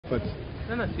efforts?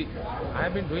 No, see, I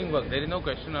have been doing work. There is no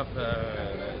question of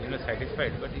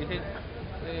satisfied, but it is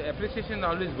appreciation is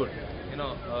always good.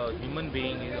 A human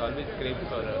being is always craves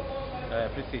for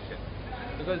appreciation,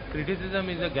 because criticism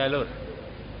is a galore.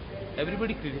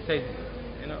 Everybody criticizes,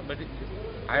 but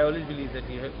I always believe that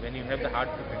when you have the heart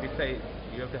to criticize,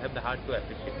 you have to have the heart to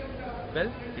appreciate. Well,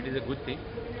 it is a good thing.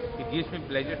 It gives me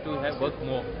pleasure to have work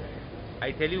more.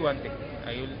 I tell you one thing,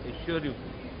 I will assure you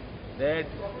that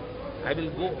I will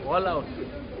go all out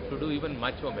to do even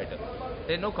much more better.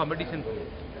 There is no competition for me,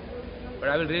 but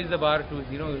I will raise the bar to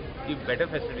give better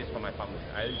facilities for my farmers.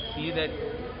 I will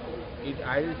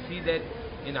see that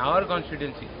in our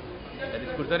constituency, that is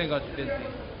Kurtani constituency,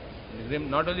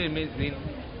 not only remains green,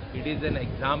 it is an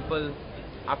example.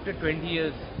 After 20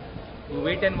 years, you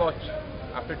wait and watch.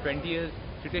 After 20 years,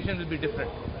 situation will be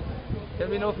different. There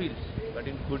will be no fields, but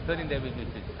in Kurtani there will be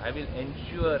fields. I will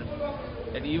ensure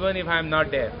that even if I am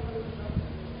not there,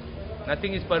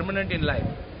 nothing is permanent in life.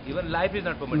 Even life is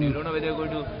not permanent. You don't know whether you're going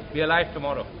to be alive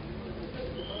tomorrow.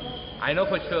 I know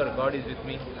for sure God is with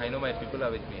me. I know my people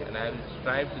are with me, and I will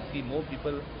strive to see more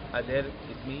people are there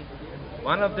with me.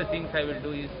 One of the things I will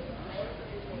do is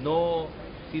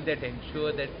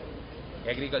ensure that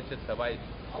agriculture survives,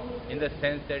 in the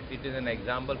sense that it is an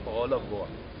example for all of Goa.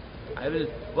 I will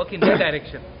work in that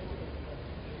direction.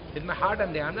 In my heart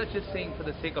I'm there. I'm not just saying for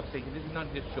the sake of saying. This is not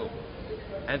just show.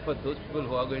 And for those people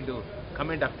who are going to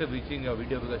comment after reaching your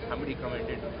video because somebody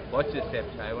commented, watch the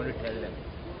steps, I want to tell them,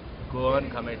 go on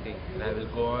commenting and I will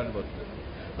go on working.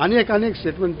 अनेक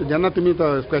statement जेन्ना तुम्ही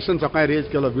तो question सकाळी raise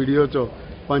केलो व्हिडिओचो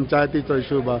पंचायतीचो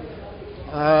issue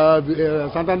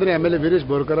सांतांद्री MLA Viresh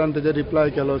बोरकरान तेजे reply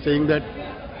Kelo saying that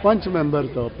punch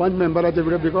मेंबराचो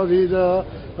video because he is a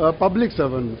public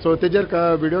servant सो तेजेर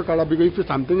video काडला because if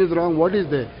something is wrong what is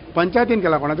they पंचायतीन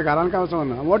केला कोणाच्या घरान काय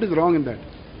वचोना what is wrong in that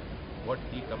What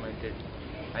he commented,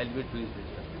 I'll be to his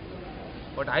wisdom.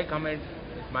 What I comment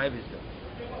is my wisdom.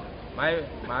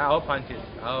 Our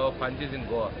punches in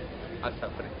Goa are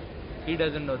suffering. He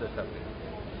doesn't know the suffering.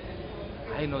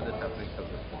 I know the suffering of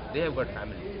those people. They have got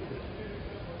family.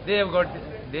 They have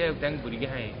thank burge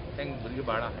hai, thank burge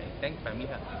bada hai, thank family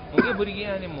hai. Munge burge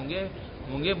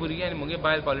ani munge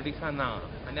बायल politics ना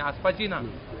आणि आसपाची ना.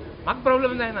 माक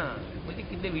problem जाय ना. मुझे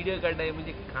कितले video काढाय,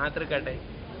 मुझे खातर काढाय.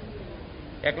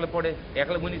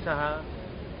 एकलो मनीस आहा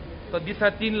तो दिसा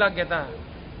 3 लाख घेता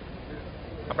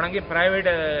आपणागे प्रायवेट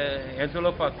हे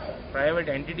चलोवपाक प्रायवेट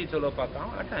एंटिटी चलोवपाक हांव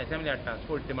हाडटा असेंब्ली हाडटा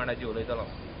स्पोर्ट्स डिमांडाची उलयतलो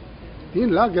 3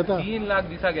 लाख घेता 3 लाख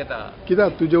दिसा घेता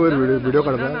कित्याक तुजे वयर व्हिडिओ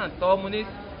काडटा ना तो मनीस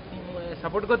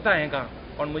सपोर्ट करता हेका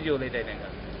कोण म्हजी उलयताय तेंका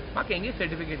म्हाका हेंगे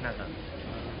सर्टिफिकेट नाका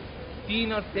 3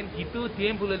 और तें कितू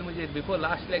तेंप उलयलें म्हणजे बिफोर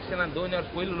लास्ट इलेक्शनान 2 वर्स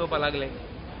पयलीं उलोवपाक लागले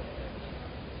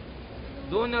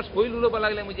 2 वर्स पयलीं उलोवपाक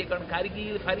लागले म्हणजे कारण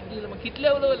कारगिल मग कितले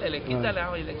उलयलेले कितें जालें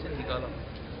हांव इलेक्शन जिखलो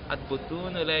आतां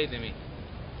परतून उलय तुमी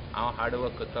हांव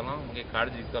हार्डवर्क करतलो मुगे कार्ड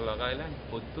जिखतलो काय जाल्यार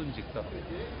परतून जिखतलो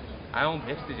हांव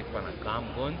बेस्ट जिखपाना काम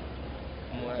करून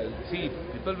see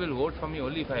people will vote for me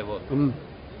only if I work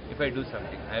if I do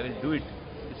something I will do it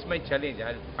it's my challenge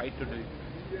I will fight to do it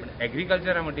पण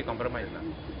एग्रीकल्चरा म्हणटी कॉम्प्रोमायज ना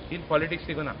in politics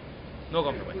तिगूना no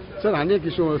compromise sir आनी एक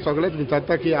issue सगळेच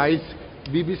विचारता की आयज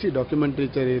BBC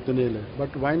डॉक्युमेंटरीचेर हितून येयलें but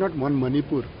why not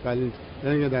Manipur balance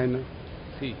हें जायना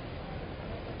सी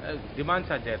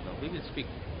demands are there no we will speak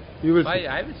you will I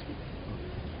will speak.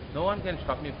 No one can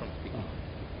stop me from speaking.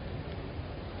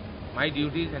 My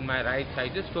duties and my rights, I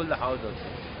just told the House also.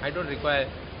 I don't require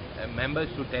members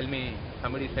to tell me,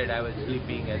 somebody said I was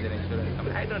sleeping as an insurance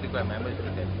company. I don't require members to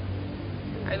tell me.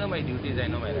 I know my duties, I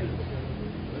know my rights.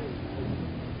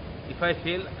 If I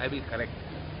fail, I will correct.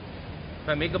 If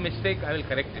I make a mistake, I will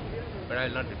correct it. But I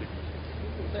will not repeat it.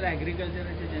 तर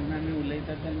ॲग्रिकल्चराचे जेन्ना आमी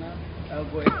उलयता तेन्ना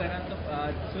गोंयकारांचो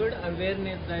चड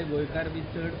awareness जाय गोंयकार B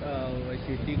चड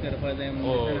शेती करपा जाय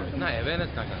ना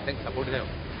अवेरनेस नाका तांकां सपोर्ट जाय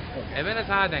अवेरनेस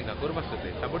आहा तांकां करपाक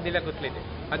सोदताय सपोर्ट दिल्यार कसले ते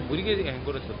आतां भुरगे हें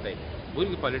करूंक सोदताय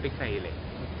भुरगे पॉलिटिक्सान येयले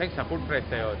तांकां सपोर्ट प्रायस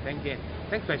जायो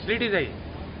तांकां फॅसिलिटी जाय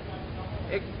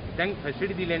एक तांकां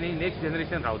फॅसिलिटी दिले न्ही नेक्स्ट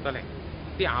जनरेशन रावतलें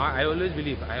ती I always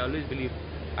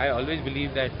believe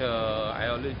that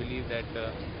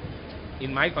in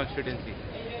my constituency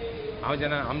हांव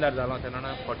जेन्ना आमदार जालो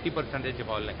तेन्ना 40%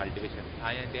 पावलें कल्टिवेशन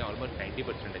हांवें तें ऑलमोस्ट 90%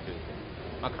 वयता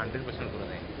म्हाका 100% करूं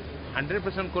जाय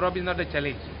 100% करप इज नॉट अ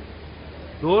चॅलेंज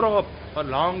दवरप for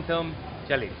long term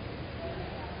challenge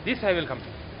these I will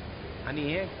complete आनी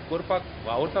हें करपाक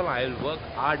वावरतलो I will work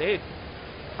hard I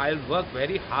will work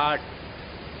very hard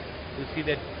to see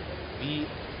that we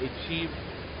achieve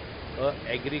a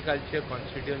agriculture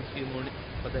constituency म्हूण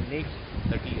फॉर द नेक्स्ट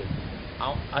 30 years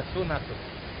हांव आसूं नासूं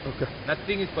okay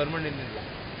nothing is permanent in life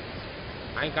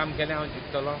हांवें काम केलें हांव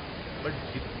जिखतलों बट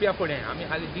जिखप्या फुडें आमी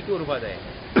खाली जीत उरपा जाय.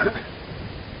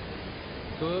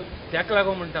 सो ताका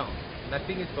लागून म्हणटा हांव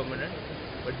nothing is permanent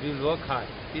but we work hard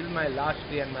till my last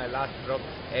day and my last drop.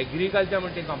 Agriculture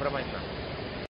म्हणटा कॉम्प्रोमायज ना.